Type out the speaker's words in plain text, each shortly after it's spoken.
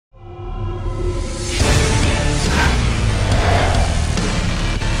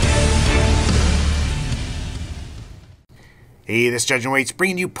Hey, this is Judge and Waits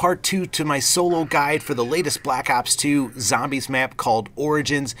bringing you part 2 to my solo guide for the latest Black Ops 2 Zombies map called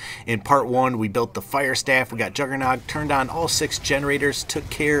Origins. In part 1, we built the fire staff, we got Juggernog, turned on all 6 generators, took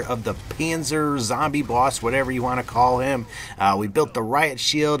care of the Panzer zombie boss, whatever you want to call him. We built the riot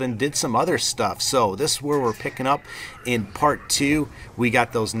shield and did some other stuff. So this is where we're picking up in part 2. We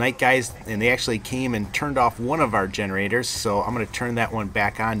got those night guys and they actually came and turned off one of our generators. So I'm going to turn that one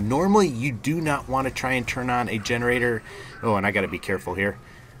back on. Normally you do not want to try and turn on a generator. Oh, and I got to be careful here.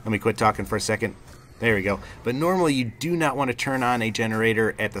 Let me quit talking for a second. There we go. But normally you do not want to turn on a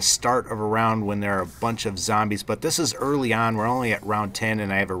generator at the start of a round when there are a bunch of zombies. But this is early on. We're only at round 10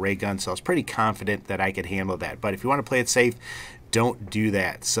 and I have a ray gun, so I was pretty confident that I could handle that. But if you want to play it safe, don't do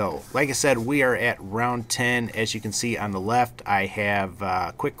that. So like I said, we are at round 10. As you can see on the left, I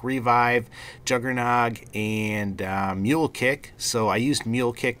have quick revive, Juggernog, and mule kick. So I used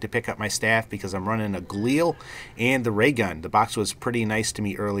mule kick to pick up my staff because I'm running a glial and the ray gun. The box was pretty nice to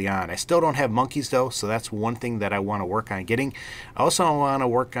me early on. I still don't have monkeys though, so that's one thing that I want to work on getting. I also want to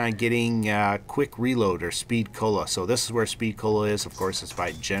work on getting quick reload or speed cola. So this is where speed cola is. Of course, it's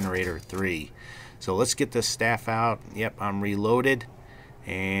by generator 3. So let's get this staff out. Yep, I'm reloaded.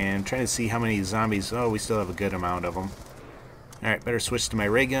 And trying to see how many zombies. Oh, we still have a good amount of them. Alright, better switch to my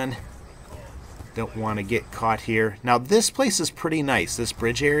ray gun. Don't want to get caught here. Now this place is pretty nice, this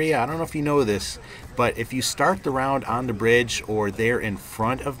bridge area. I don't know if you know this, but if you start the round on the bridge or there in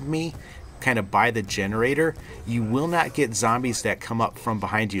front of me, kind of by the generator, you will not get zombies that come up from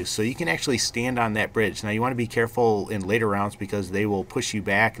behind you. So you can actually stand on that bridge. Now you want to be careful in later rounds because they will push you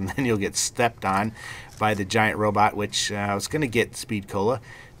back and then you'll get stepped on by the giant robot, which I was going to get speed cola,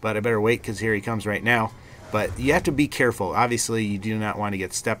 but I better wait because here he comes right now. But you have to be careful. Obviously you do not want to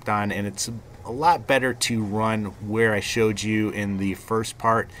get stepped on, and it's a lot better to run where I showed you in the first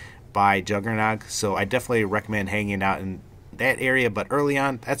part by Juggernog. So I definitely recommend hanging out in that area, but early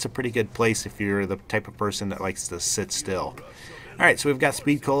on that's a pretty good place if you're the type of person that likes to sit still. Alright, so we've got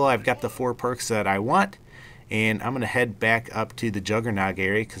speed cola, I've got the 4 perks that I want, and I'm going to head back up to the Juggernog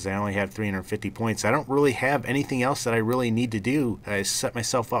area because I only have 350 points. I don't really have anything else that I really need to do. I set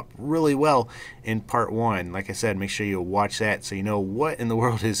myself up really well in part 1. Like I said, make sure you watch that so you know what in the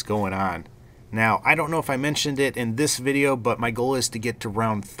world is going on. Now, I don't know if I mentioned it in this video, but my goal is to get to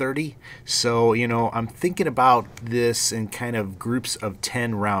round 30. So, you know, I'm thinking about this in kind of groups of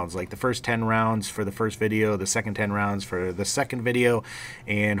 10 rounds. Like the first 10 rounds for the first video, the second 10 rounds for the second video,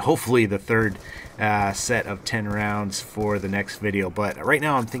 and hopefully the third set of 10 rounds for the next video. But right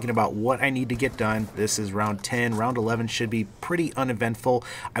now I'm thinking about what I need to get done. This is round 10. Round 11 should be pretty uneventful.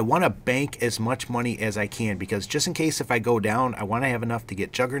 I want to bank as much money as I can because just in case if I go down, I want to have enough to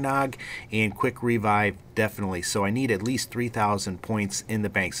get Juggernog and quick revive definitely. So I need at least 3,000 points in the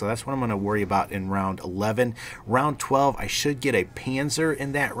bank. So that's what I'm going to worry about in round 11. Round 12, I should get a Panzer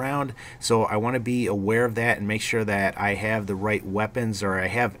in that round. So I want to be aware of that and make sure that I have the right weapons or I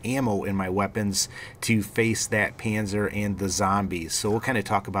have ammo in my weapons to face that Panzer and the zombies. So we'll kind of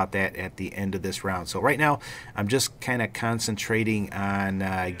talk about that at the end of this round. So right now I'm just kind of concentrating on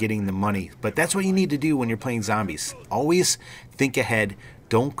getting the money. But that's what you need to do when you're playing zombies. Always think ahead.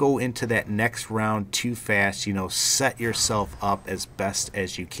 Don't go into that next round too fast. You know, set yourself up as best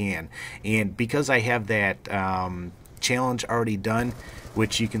as you can. And because I have that challenge already done,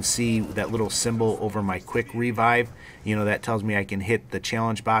 which you can see that little symbol over my quick revive, you know, that tells me I can hit the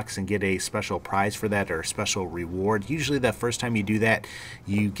challenge box and get a special prize for that or a special reward. Usually the first time you do that,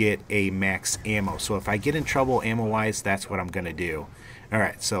 you get a max ammo. So if I get in trouble ammo wise, that's what I'm gonna do.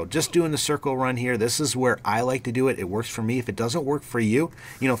 Alright, so just doing the circle run here. This is where I like to do it. It works for me. If it doesn't work for you,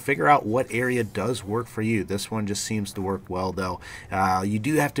 you know, figure out what area does work for you. This one just seems to work well, though. You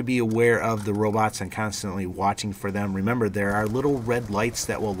do have to be aware of the robots and constantly watching for them. Remember, there are little red lights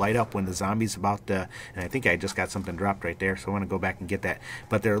that will light up when the zombie's about to, and I think I just got something dropped right there, so I want to go back and get that.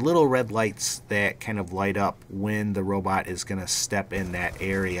 But there are little red lights that kind of light up when the robot is going to step in that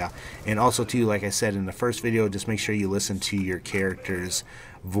area. And also, too, like I said in the first video, just make sure you listen to your character's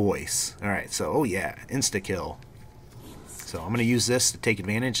voice. Alright, so oh yeah, insta kill. So I'm going to use this to take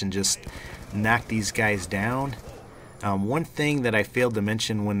advantage and just knock these guys down. One thing that I failed to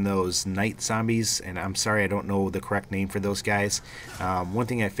mention when those night zombies, and I'm sorry I don't know the correct name for those guys, one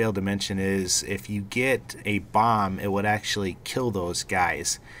thing I failed to mention is if you get a bomb, it would actually kill those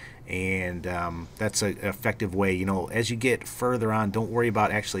guys. And that's an effective way. You know, as you get further on, don't worry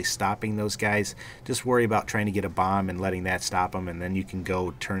about actually stopping those guys. Just worry about trying to get a bomb and letting that stop them, and then you can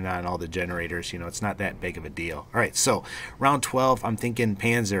go turn on all the generators. You know, it's not that big of a deal. Alright, so round 12, I'm thinking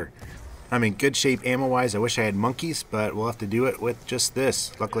Panzer. I'm in good shape ammo wise. I wish I had monkeys, but we'll have to do it with just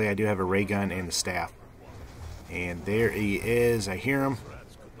this. Luckily I do have a ray gun and the staff. And there he is. I hear him.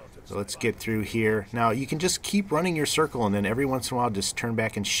 So let's get through here. Now, you can just keep running your circle, and then every once in a while just turn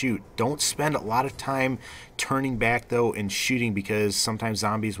back and shoot. Don't spend a lot of time turning back, though, and shooting, because sometimes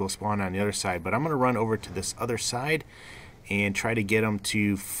zombies will spawn on the other side. But I'm going to run over to this other side and try to get them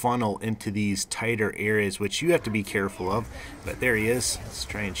to funnel into these tighter areas, which you have to be careful of. But there he is. Let's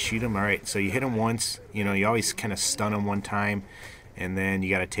try and shoot him. All right, so you hit him once. You know, you always kind of stun him one time, and then you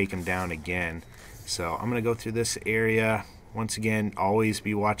got to take him down again. So I'm going to go through this area. Once again, always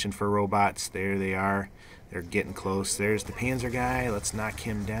be watching for robots. There they are. They're getting close. There's the Panzer guy. Let's knock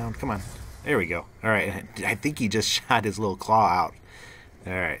him down. Come on. There we go. All right. I think he just shot his little claw out.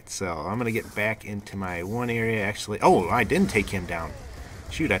 All right. So I'm going to get back into my one area. Actually, oh, I didn't take him down.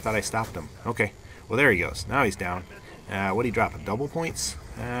 Shoot, I thought I stopped him. Okay. Well, there he goes. Now he's down. What did he drop? Double points?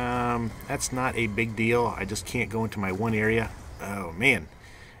 That's not a big deal. I just can't go into my one area. Oh, man.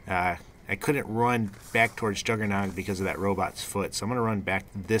 I couldn't run back towards Juggernog because of that robot's foot, so I'm going to run back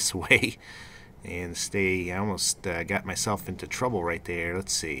this way and stay. I almost got myself into trouble right there.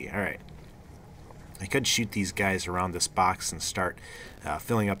 Let's see. All right. I could shoot these guys around this box and start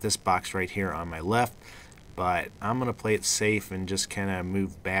filling up this box right here on my left, but I'm going to play it safe and just kind of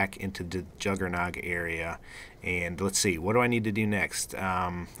move back into the Juggernog area. And let's see, what do I need to do next?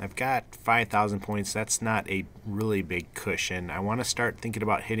 I've got 5,000 points. That's not a really big cushion. I want to start thinking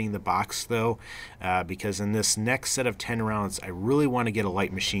about hitting the box, though, because in this next set of 10 rounds, I really want to get a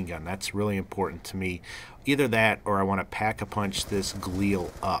light machine gun. That's really important to me. Either that, or I want to pack-a-punch this Glial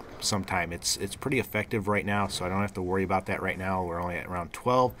up sometime. It's pretty effective right now, so I don't have to worry about that right now. We're only at round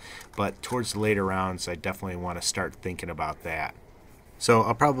 12, but towards the later rounds, I definitely want to start thinking about that. So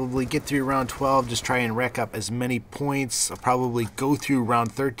I'll probably get through round 12, just try and rack up as many points. I'll probably go through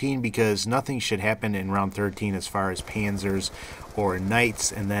round 13 because nothing should happen in round 13 as far as Panzers or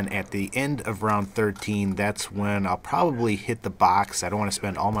Knights. And then at the end of round 13, that's when I'll probably hit the box. I don't want to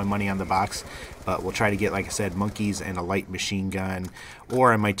spend all my money on the box, but we'll try to get, like I said, monkeys and a light machine gun.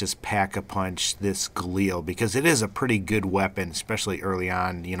 Or I might just pack-a-punch this Glial because it is a pretty good weapon, especially early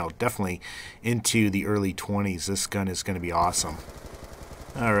on. You know, definitely into the early 20s, this gun is going to be awesome.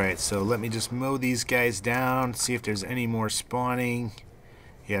 Alright, so let me just mow these guys down, see if there's any more spawning.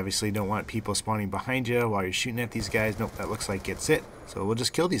 You obviously don't want people spawning behind you while you're shooting at these guys. Nope, that looks like it's it. So we'll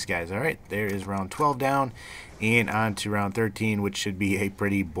just kill these guys. Alright, there is round 12 down, and on to round 13, which should be a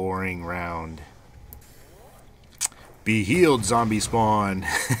pretty boring round. Be healed, zombie spawn.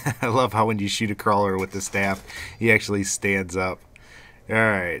 I love how when you shoot a crawler with the staff, he actually stands up.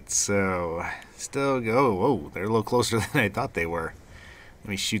 Alright, so still go. Whoa, they're a little closer than I thought they were. Let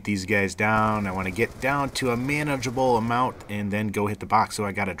me shoot these guys down. I want to get down to a manageable amount and then go hit the box. So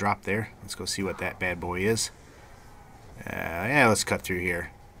I got a drop there. Let's go see what that bad boy is. Yeah, let's cut through here.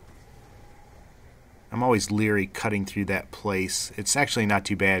 I'm always leery cutting through that place. It's actually not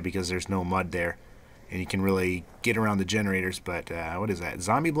too bad because there's no mud there. And you can really get around the generators. But what is that?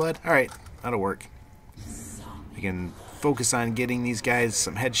 Zombie blood? Alright, that'll work. I can focus on getting these guys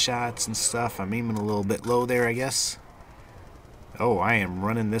some headshots and stuff. I'm aiming a little bit low there, I guess. Oh, I am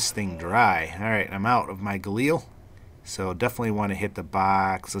running this thing dry. Alright, I'm out of my Glial. So definitely want to hit the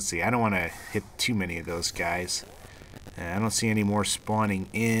box. Let's see, I don't want to hit too many of those guys. I don't see any more spawning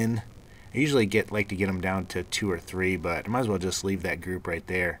in. I usually like to get them down to 2 or 3, but I might as well just leave that group right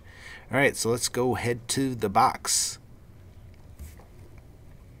there. Alright, so let's go head to the box.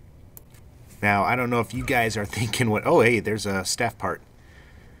 Now, I don't know if you guys are thinking what... Oh, hey, there's a staff part.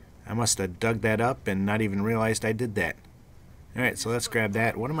 I must have dug that up and not even realized I did that. Alright, so let's grab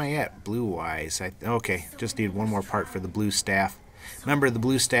that. What am I at? Blue-wise. Okay, just need one more part for the blue staff. Remember, the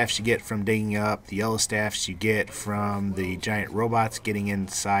blue staffs you get from digging up, the yellow staffs you get from the giant robots getting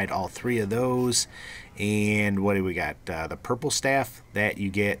inside all 3 of those. And what do we got? The purple staff that you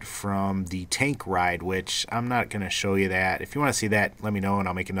get from the tank ride, which I'm not going to show you that. If you want to see that, let me know and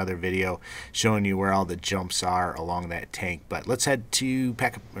I'll make another video showing you where all the jumps are along that tank. But let's head to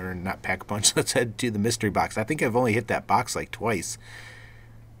Pack-a-Punch. Let's head to the mystery box. I think I've only hit that box like twice.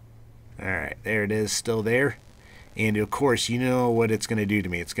 Alright, there it is, still there. And of course, you know what it's going to do to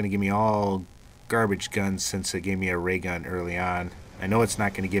me. It's going to give me all garbage guns since it gave me a ray gun early on. I know it's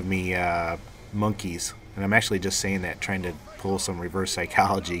not going to give me monkeys. And I'm actually just saying that, trying to pull some reverse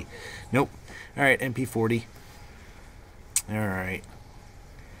psychology. Nope. Alright, MP40. Alright.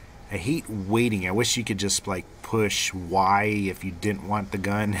 I hate waiting. I wish you could just like push Y if you didn't want the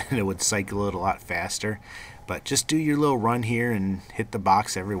gun and it would cycle it a lot faster. But just do your little run here and hit the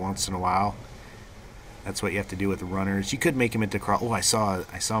box every once in a while. That's what you have to do with the runners. You could make them into crawl. Oh, I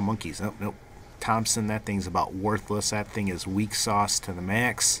saw monkeys. Nope, nope. Thompson, that thing's about worthless. That thing is weak sauce to the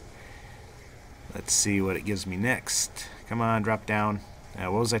max. Let's see what it gives me next. Come on, drop down.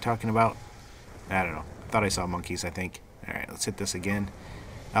 What was I talking about? I don't know. I thought I saw monkeys, I think. Alright, let's hit this again.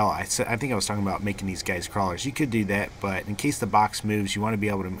 Oh, I think I was talking about making these guys crawlers. You could do that, but in case the box moves, you want to be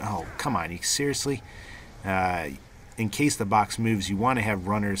able to... Oh, come on. You seriously? In case the box moves, you want to have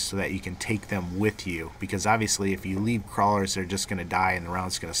runners so that you can take them with you. Because obviously, if you leave crawlers, they're just going to die and the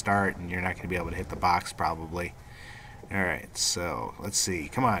round's going to start, and you're not going to be able to hit the box, probably. Alright, so let's see.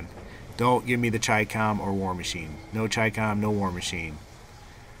 Come on. Don't give me the Chi-Com or War Machine. No Chi-Com, no War Machine.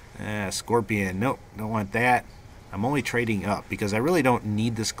 Scorpion. Nope, don't want that. I'm only trading up because I really don't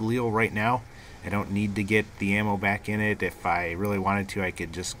need this Galil right now. I don't need to get the ammo back in it. If I really wanted to, I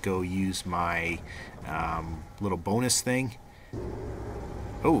could just go use my little bonus thing.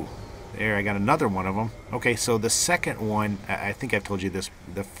 Oh, there, I got another one of them. Okay, so the second one, I think I've told you this.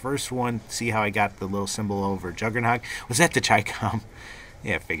 The first one, see how I got the little symbol over Juggernog? Was that the Chi-Com?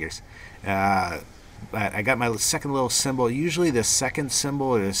 Yeah, figures. But I got my second little symbol. Usually the second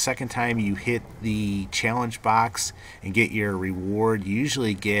symbol, or the second time you hit the challenge box and get your reward, you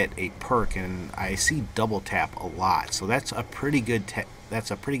usually get a perk, and I see double tap a lot. So that's a pretty good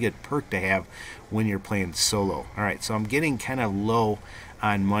perk to have when you're playing solo. All right, so I'm getting kind of low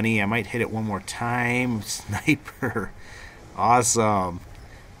on money. I might hit it one more time. Sniper, awesome.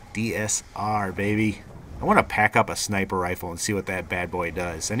 DSR, baby. I want to pack up a sniper rifle and see what that bad boy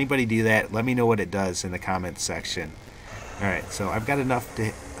does. Anybody do that? Let me know what it does in the comments section. Alright, so I've got enough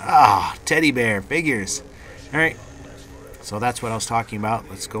to... teddy bear, figures. Alright, so that's what I was talking about.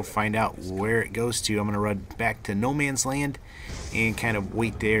 Let's go find out where it goes to. I'm going to run back to No Man's Land and kind of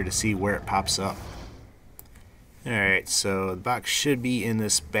wait there to see where it pops up. Alright, so the box should be in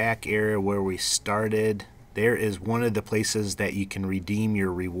this back area where we started. There is one of the places that you can redeem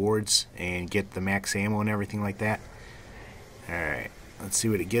your rewards and get the max ammo and everything like that. Alright, let's see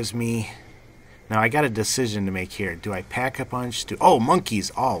what it gives me. Now I got a decision to make here. Do I pack a punch? Oh,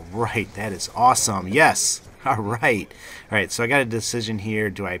 monkeys! Alright, that is awesome. Yes! Alright. Alright, so I got a decision here.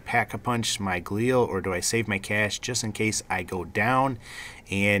 Do I pack a punch my Galil or do I save my cash just in case I go down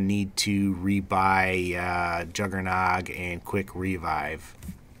and need to rebuy Juggernog and quick revive?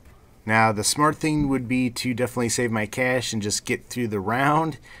 Now, the smart thing would be to definitely save my cash and just get through the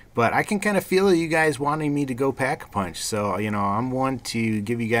round, but I can kind of feel you guys wanting me to go pack a punch. So, you know, I'm one to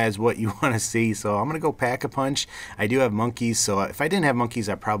give you guys what you want to see, so I'm going to go pack a punch. I do have monkeys, so if I didn't have monkeys,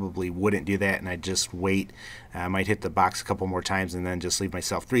 I probably wouldn't do that, and I'd just wait. I might hit the box a couple more times and then just leave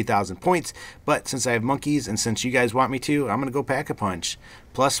myself 3,000 points. But since I have monkeys and since you guys want me to, I'm going to go pack a punch.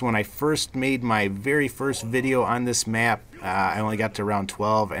 Plus, when I first made my very first video on this map, I only got to round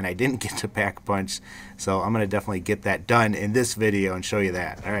 12 and I didn't get to pack a punch. So I'm going to definitely get that done in this video and show you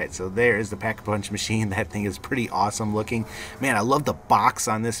that. Alright, so there is the pack a punch machine. That thing is pretty awesome looking. Man, I love the box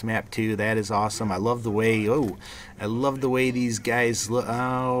on this map too. That is awesome. I love the way, I love the way these guys look.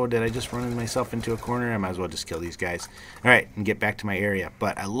 Oh, did I just run myself into a corner? I might as well just kill these guys. Alright, and get back to my area.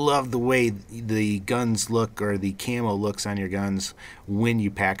 But I love the way the guns look, or the camo looks on your guns when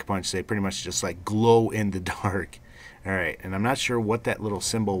you pack a punch. They pretty much just like glow in the dark. Alright, and I'm not sure what that little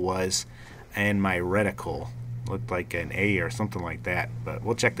symbol was and my reticle. Looked like an A or something like that, but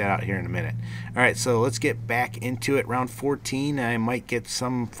we'll check that out here in a minute. Alright, so let's get back into it. Round 14, I might get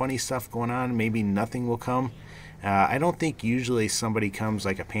some funny stuff going on. Maybe nothing will come. I don't think usually somebody comes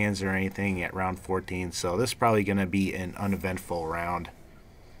like a Panzer or anything at round 14, so this is probably going to be an uneventful round.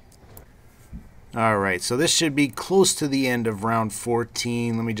 Alright, so this should be close to the end of round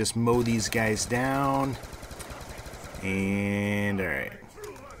 14. Let me just mow these guys down. And alright,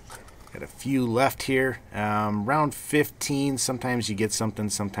 got a few left here. Round 15, sometimes you get something,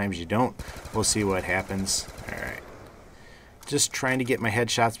 sometimes you don't. We'll see what happens. Alright, just trying to get my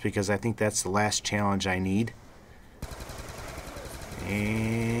headshots because I think that's the last challenge I need.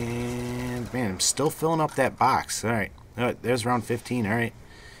 And man, I'm still filling up that box. Alright, there's round 15. Alright,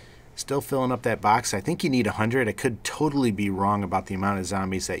 still filling up that box. I think you need 100. I could totally be wrong about the amount of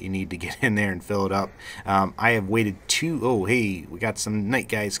zombies that you need to get in there and fill it up. I have waited oh hey, we got some night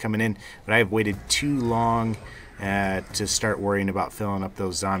guys coming in, but I have waited too long to start worrying about filling up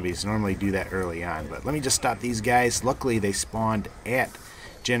those zombies. Normally do that early on, but let me just stop these guys. Luckily they spawned at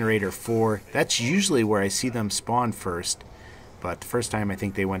generator 4. That's usually where I see them spawn first, but the first time I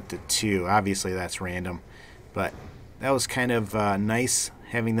think they went to 2. Obviously that's random, but that was kind of nice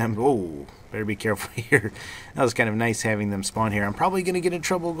having them. Oh, better be careful here. That was kind of nice having them spawn here. I'm probably going to get in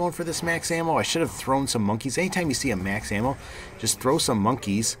trouble going for this max ammo. I should have thrown some monkeys. Anytime you see a max ammo, just throw some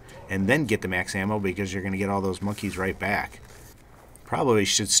monkeys and then get the max ammo, because you're going to get all those monkeys right back. Probably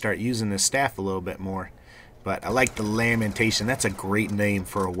should start using this staff a little bit more. But I like the Lamentation. That's a great name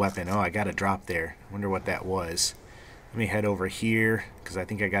for a weapon. Oh, I got a drop there. Wonder what that was. Let me head over here, because I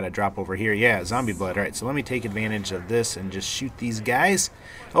think I got a drop over here. Yeah, zombie blood. Alright, so let me take advantage of this and just shoot these guys.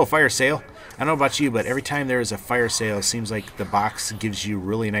 Oh, fire sale. I don't know about you, but every time there is a fire sale, it seems like the box gives you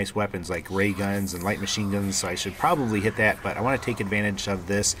really nice weapons like ray guns and light machine guns, so I should probably hit that, but I want to take advantage of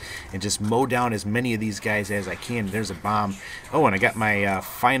this and just mow down as many of these guys as I can. There's a bomb. Oh, and I got my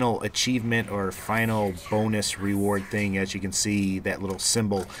final achievement or final bonus reward thing, as you can see, that little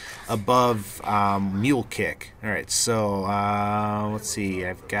symbol above mule kick. Alright, so let's see,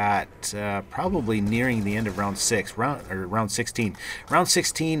 I've got probably nearing the end of round 6, round 16. Round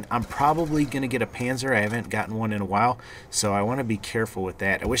 16, I'm probably going to get a Panzer. I haven't gotten one in a while, so I want to be careful with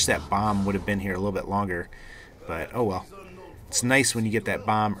that. I wish that bomb would have been here a little bit longer, but oh well. It's nice when you get that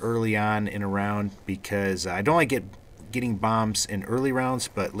bomb early on in a round, because I don't like getting bombs in early rounds,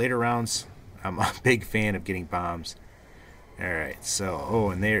 but later rounds, I'm a big fan of getting bombs. Alright, so, oh,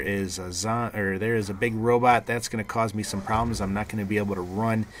 and there is a big robot. That's going to cause me some problems. I'm not going to be able to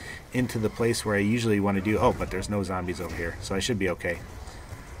run into the place where I usually want to do. Oh, but there's no zombies over here, so I should be okay.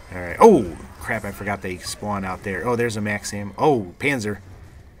 Alright, oh, crap, I forgot they spawn out there. Oh, there's a Maxim. Oh, Panzer.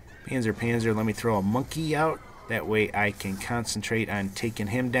 Panzer, let me throw a monkey out. That way I can concentrate on taking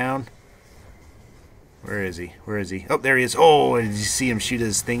him down. Where is he? Where is he? Oh, there he is. Oh, did you see him shoot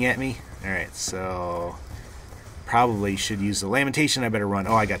his thing at me? Alright, so probably should use the Lamentation. I better run.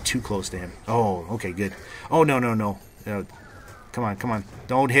 Oh, I got too close to him. Oh, okay, good. Oh, no. Come on.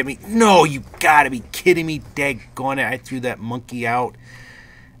 Don't hit me. No, you gotta be kidding me. Daggone it. I threw that monkey out.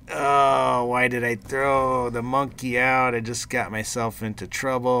 Oh, why did I throw the monkey out? I just got myself into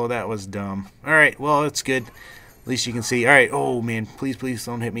trouble. That was dumb. Alright, well, it's good. At least you can see. Alright, oh, man. Please,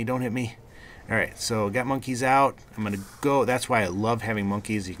 don't hit me. Don't hit me. Alright, so got monkeys out. I'm going to go. That's why I love having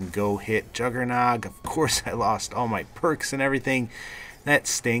monkeys. You can go hit Juggernog. Of course, I lost all my perks and everything. That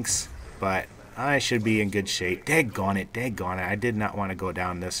stinks, but I should be in good shape. Daggone it. I did not want to go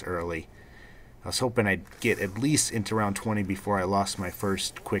down this early. I was hoping I'd get at least into round 20 before I lost my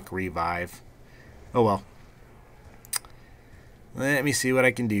first quick revive. Oh well. Let me see what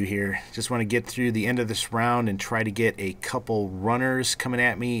I can do here. Just want to get through the end of this round and try to get a couple runners coming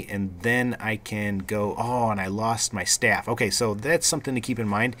at me, and then I can go. Oh, and I lost my staff. Okay, so that's something to keep in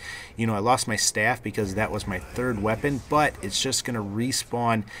mind. You know, I lost my staff because that was my third weapon, but it's just going to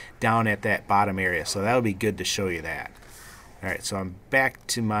respawn down at that bottom area, so that'll be good to show you that. Alright, so I'm back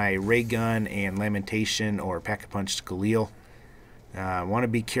to my ray gun and Lamentation or Pack-a-Punch Galil. I want to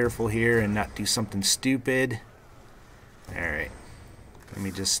be careful here and not do something stupid. Alright, let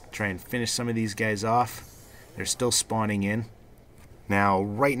me just try and finish some of these guys off. They're still spawning in. Now,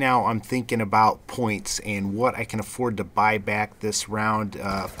 right now, I'm thinking about points and what I can afford to buy back this round.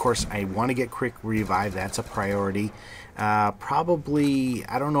 Of course, I want to get quick revive. That's a priority. Probably,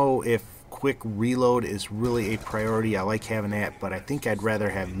 I don't know if quick reload is really a priority. I like having that, but I think I'd rather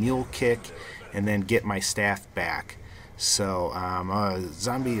have mule kick and then get my staff back. So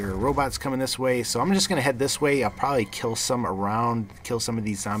zombie or robots coming this way, so I'm just gonna head this way. I'll probably kill some of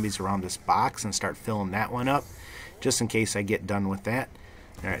these zombies around this box and start filling that one up, just in case I get done with that.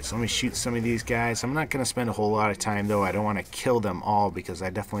 Alright, so let me shoot some of these guys. I'm not gonna spend a whole lot of time though. I don't want to kill them all because I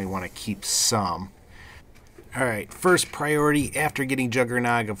definitely want to keep some. Alright, first priority after getting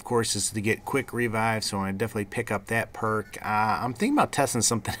Juggernog, of course, is to get quick revive, so I definitely pick up that perk. I'm thinking about testing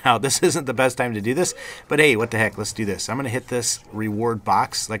something out. This isn't the best time to do this, but hey, what the heck, let's do this. I'm going to hit this reward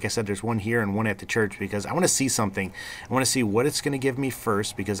box. Like I said, there's one here and one at the church because I want to see something. I want to see what it's going to give me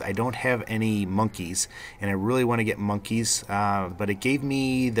first because I don't have any monkeys, and I really want to get monkeys, but it gave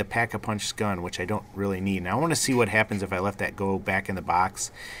me the Pack-a-Punch gun, which I don't really need. Now I want to see what happens if I let that go back in the box.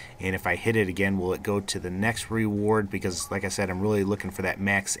 And if I hit it again, will it go to the next reward? Because, like I said, I'm really looking for that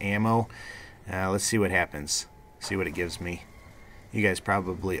max ammo. Let's see what happens. See what it gives me. You guys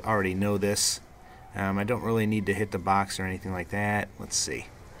probably already know this. I don't really need to hit the box or anything like that. Let's see.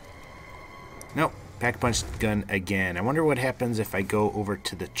 Nope. Pack-a-Punch gun again. I wonder what happens if I go over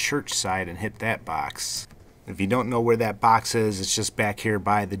to the church side and hit that box. If you don't know where that box is, it's just back here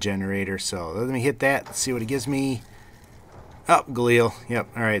by the generator. So let me hit that. Let's see what it gives me. Oh, Galil.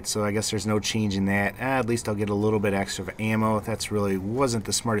 Yep. Alright, so I guess there's no change in that. At least I'll get a little bit extra of ammo. That's really wasn't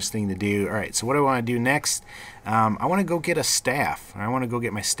the smartest thing to do. Alright, so what do I want to do next? I want to go get a staff. I want to go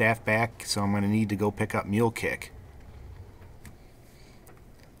get my staff back, so I'm going to need to go pick up Mule Kick.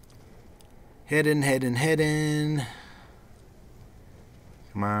 Headin'.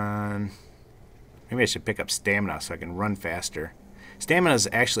 Come on. Maybe I should pick up Stamina so I can run faster. Stamina is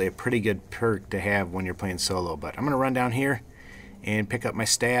actually a pretty good perk to have when you're playing solo, but I'm going to run down here and pick up my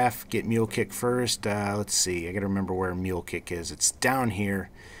staff, get mule kick first. Let's see, I gotta remember where mule kick is. It's down here,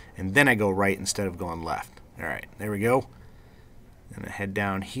 and then I go right instead of going left. Alright, there we go. And I head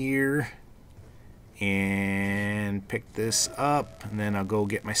down here and pick this up, and then I'll go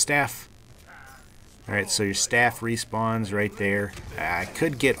get my staff. Alright, so your staff respawns right there. I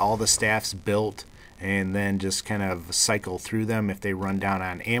could get all the staffs built and then just kind of cycle through them if they run down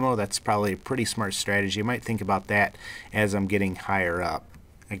on ammo. That's probably a pretty smart strategy. I might think about that as I'm getting higher up.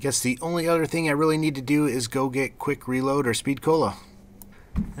 I guess the only other thing I really need to do is go get quick reload or speed cola.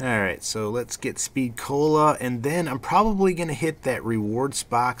 Alright, so let's get speed cola, and then I'm probably going to hit that rewards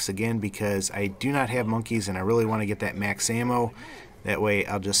box again because I do not have monkeys and I really want to get that max ammo. That way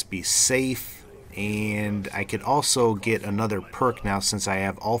I'll just be safe. And I could also get another perk now since I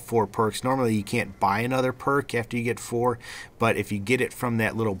have all 4 perks. Normally you can't buy another perk after you get 4, but if you get it from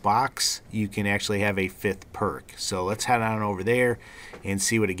that little box, you can actually have a 5th perk. So let's head on over there and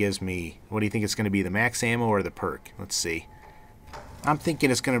see what it gives me. What do you think it's going to be, the max ammo or the perk? Let's see. I'm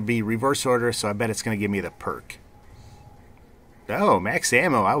thinking it's going to be reverse order, so I bet it's going to give me the perk. Oh, max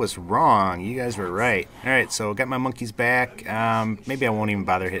ammo. I was wrong. You guys were right. Alright, so got my monkeys back. Maybe I won't even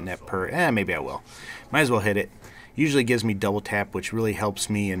bother hitting that perk. Maybe I will. Might as well hit it. Usually gives me double tap, which really helps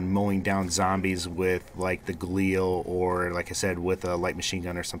me in mowing down zombies with like the Galil or, like I said, with a light machine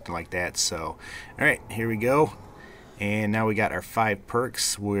gun or something like that. So, alright, here we go. And now we got our 5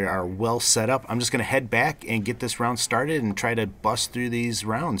 perks. We are well set up. I'm just going to head back and get this round started and try to bust through these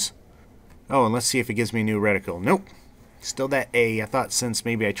rounds. Oh, and let's see if it gives me a new reticle. Nope. Still that A. I thought since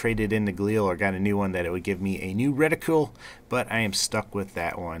maybe I traded in the Galil or got a new one that it would give me a new reticle, but I am stuck with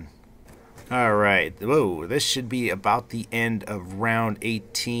that one. Alright, whoa, this should be about the end of round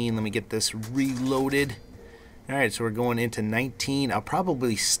 18. Let me get this reloaded. Alright, so we're going into 19. I'll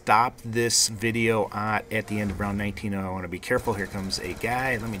probably stop this video at the end of round 19. I want to be careful. Here comes a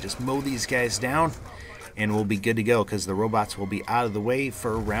guy. Let me just mow these guys down, and we'll be good to go because the robots will be out of the way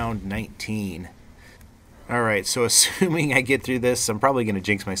for round 19. Alright, so assuming I get through this, I'm probably going to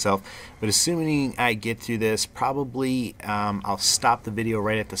jinx myself, but assuming I get through this, probably I'll stop the video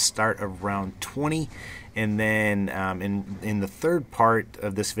right at the start of round 20, and then in the third part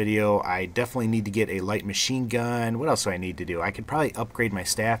of this video, I definitely need to get a light machine gun. What else do I need to do? I could probably upgrade my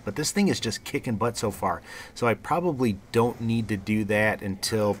staff, but this thing is just kicking butt so far, so I probably don't need to do that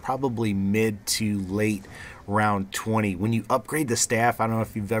until probably mid to late round 20. When you upgrade the staff, I don't know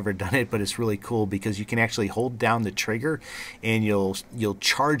if you've ever done it, but it's really cool because you can actually hold down the trigger and you'll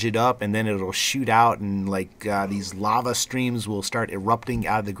charge it up, and then it'll shoot out, and like these lava streams will start erupting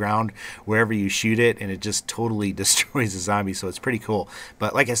out of the ground wherever you shoot it, and it just totally destroys the zombie. So it's pretty cool.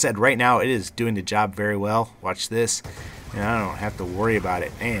 But like I said, right now it is doing the job very well. Watch this, and I don't have to worry about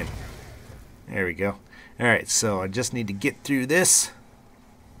it. And there we go. Alright, so I just need to get through this.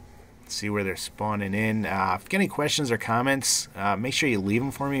 See where they're spawning in. If you got any questions or comments, make sure you leave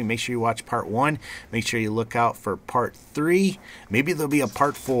them for me. Make sure you watch part 1. Make sure you look out for part 3. Maybe there'll be a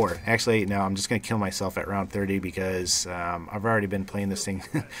part 4. Actually, no, I'm just going to kill myself at round 30 because I've already been playing this thing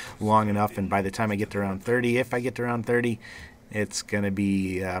long enough, and by the time I get to round 30, if I get to round 30, it's going to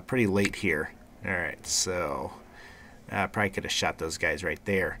be pretty late here. Alright, so I probably could have shot those guys right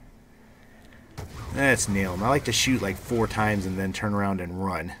there. Let's nail them. I like to shoot like 4 times and then turn around and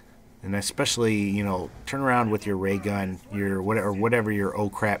run. And especially, you know, turn around with your ray gun, your whatever your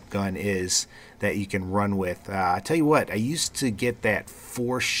oh crap gun is that you can run with. I tell you what, I used to get that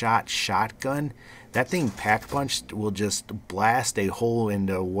 4-shot shotgun. That thing pack punched will just blast a hole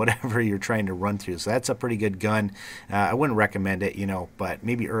into whatever you're trying to run through. So that's a pretty good gun. I wouldn't recommend it, you know, but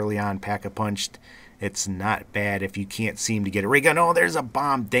maybe early on pack a punched. It's not bad if you can't seem to get a ray gun. Oh, there's a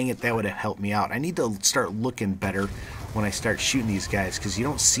bomb. Dang it, that would have helped me out. I need to start looking better when I start shooting these guys because you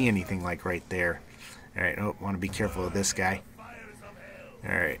don't see anything like right there. Alright, oh, want to be careful of this guy.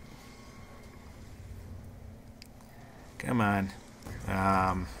 Alright. Come on.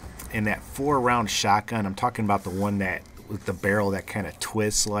 And that 4-round shotgun, I'm talking about the one that with the barrel that kind of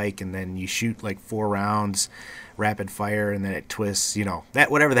twists like, and then you shoot like 4 rounds, rapid fire, and then it twists, you know, that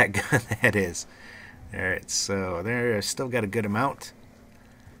whatever that gun that is. Alright, so there, I've still got a good amount.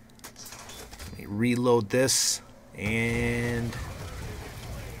 Let me reload this, and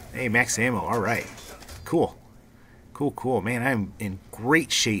hey, max ammo, alright. Cool. Cool. Man, I'm in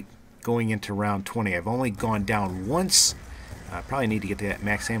great shape going into round 20. I've only gone down once. I probably need to get to that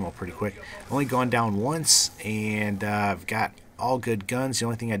max ammo pretty quick. Only gone down once, and I've got all good guns. The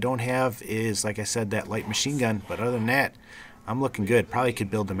only thing I don't have is, like I said, that light machine gun. But other than that, I'm looking good. Probably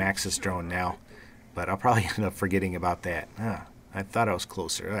could build the Maxis drone now, but I'll probably end up forgetting about that. I thought I was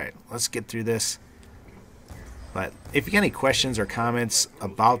closer. All right, let's get through this. But if you got any questions or comments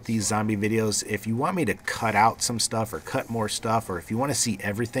about these zombie videos, if you want me to cut out some stuff or cut more stuff, or if you want to see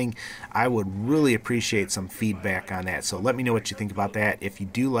everything, I would really appreciate some feedback on that. So let me know what you think about that. If you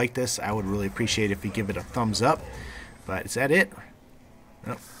do like this, I would really appreciate if you give it a thumbs up. But is that it?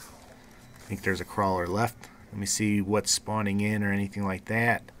 Oh, I think there's a crawler left. Let me see what's spawning in or anything like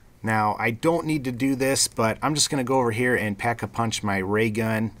that. Now, I don't need to do this, but I'm just going to go over here and pack-a-punch my ray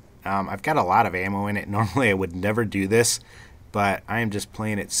gun. I've got a lot of ammo in it. Normally I would never do this, but I am just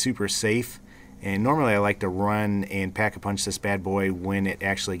playing it super safe. And normally I like to run and pack-a-punch this bad boy when it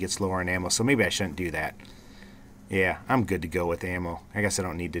actually gets lower in ammo, so maybe I shouldn't do that. Yeah, I'm good to go with ammo. I guess I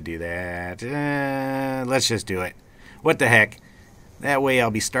don't need to do that. Let's just do it. What the heck? That way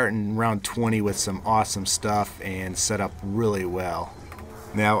I'll be starting round 20 with some awesome stuff and set up really well.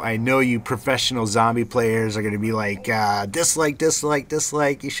 Now, I know you professional zombie players are going to be like, dislike, dislike,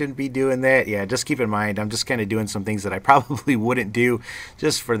 dislike, you shouldn't be doing that. Yeah, just keep in mind, I'm just kind of doing some things that I probably wouldn't do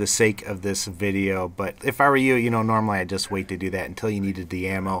just for the sake of this video. But if I were you, normally I'd just wait to do that until you needed the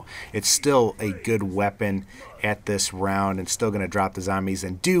ammo. It's still a good weapon at this round and still going to drop the zombies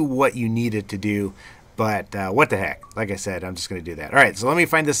and do what you need it to do. But what the heck? Like I said, I'm just going to do that. Alright, so let me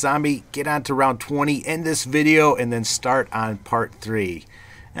find this zombie, get on to round 20, end this video, and then start on part 3.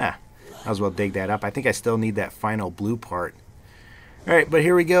 Might as well dig that up. I think I still need that final blue part. Alright, but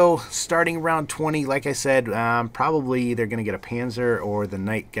here we go. Starting round 20, like I said, probably either going to get a Panzer or the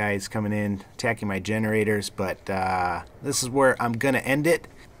night guys coming in, attacking my generators. But this is where I'm going to end it.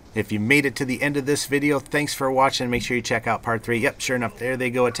 If you made it to the end of this video, thanks for watching. Make sure you check out part 3. Yep, sure enough, there they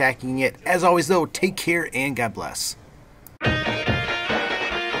go attacking it. As always, though, take care and God bless.